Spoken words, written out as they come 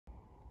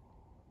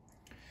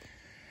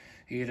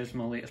Here is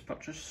my latest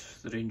purchase,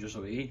 the Rangers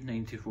Away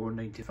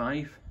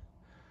 94-95.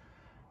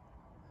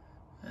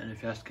 And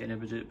if you ask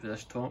anybody for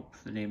this top,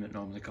 the name that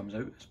normally comes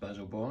out is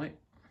Basil Boli.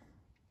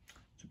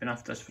 So I've been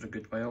after this for a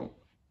good while.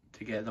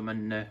 To get them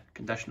in the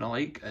condition I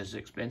like is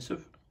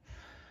expensive.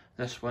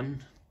 This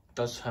one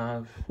does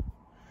have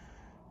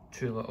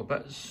two little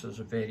bits. There's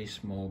a very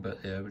small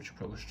bit there which you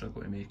probably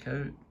struggle to make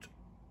out.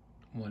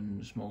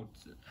 One small,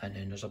 and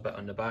then there's a bit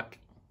on the back.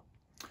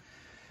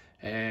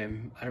 I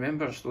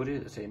remember a story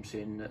at the time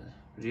saying that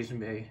the reason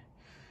we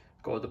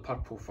got the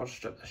purple first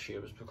strip this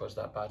year was because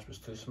that badge was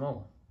too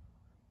small.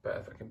 But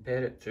if I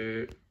compare it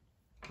to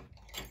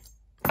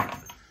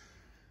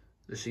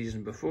the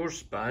season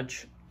before's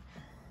badge,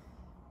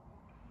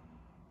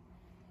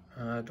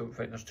 I don't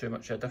think there's too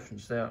much of a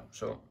difference there.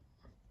 So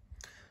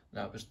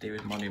that was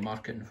David Money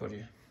marketing for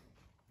you.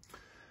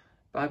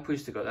 But I'm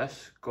pleased to get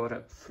this. Got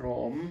it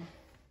from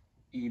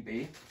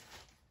eBay.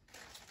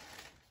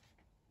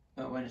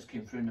 When it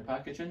came through in the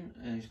packaging,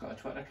 and he's got a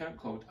Twitter account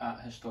called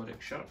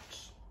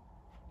 @HistoricShirts.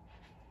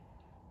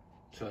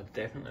 So I'd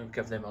definitely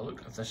give them a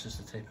look if this is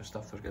the type of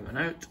stuff they're giving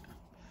out.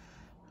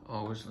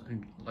 Always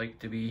like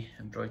to be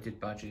embroidered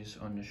badges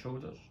on the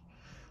shoulders,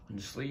 on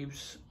the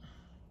sleeves.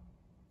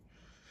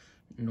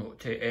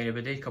 Note to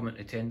anybody coming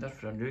to tender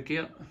for a new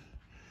gear,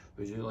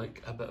 would you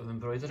like a bit of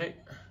embroidery?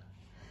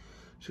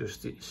 So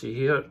see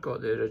here, got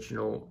the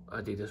original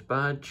Adidas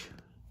badge,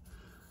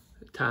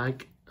 the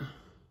tag.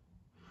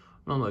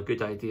 Normally a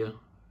good idea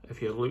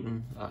if you're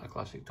looking at a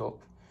classic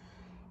top,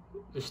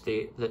 the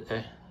state that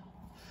the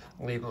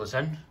label is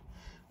in.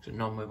 So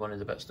normally one of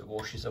the bits that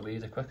washes away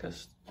the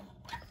quickest.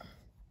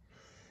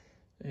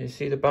 You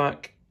see the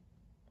back,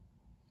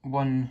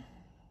 one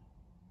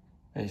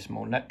very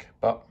small nick,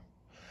 but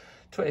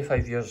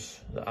 25 years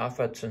that I've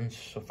had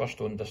since I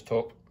first owned this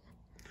top.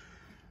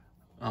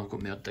 I've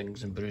got more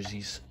dings and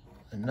bruises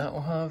than that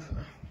will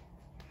have.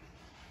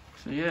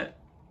 So yeah,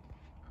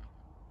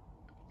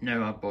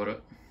 now I bought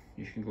it.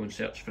 You can go and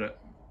search for it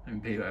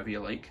and pay whatever you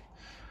like.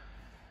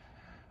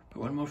 But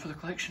one more for the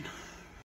collection.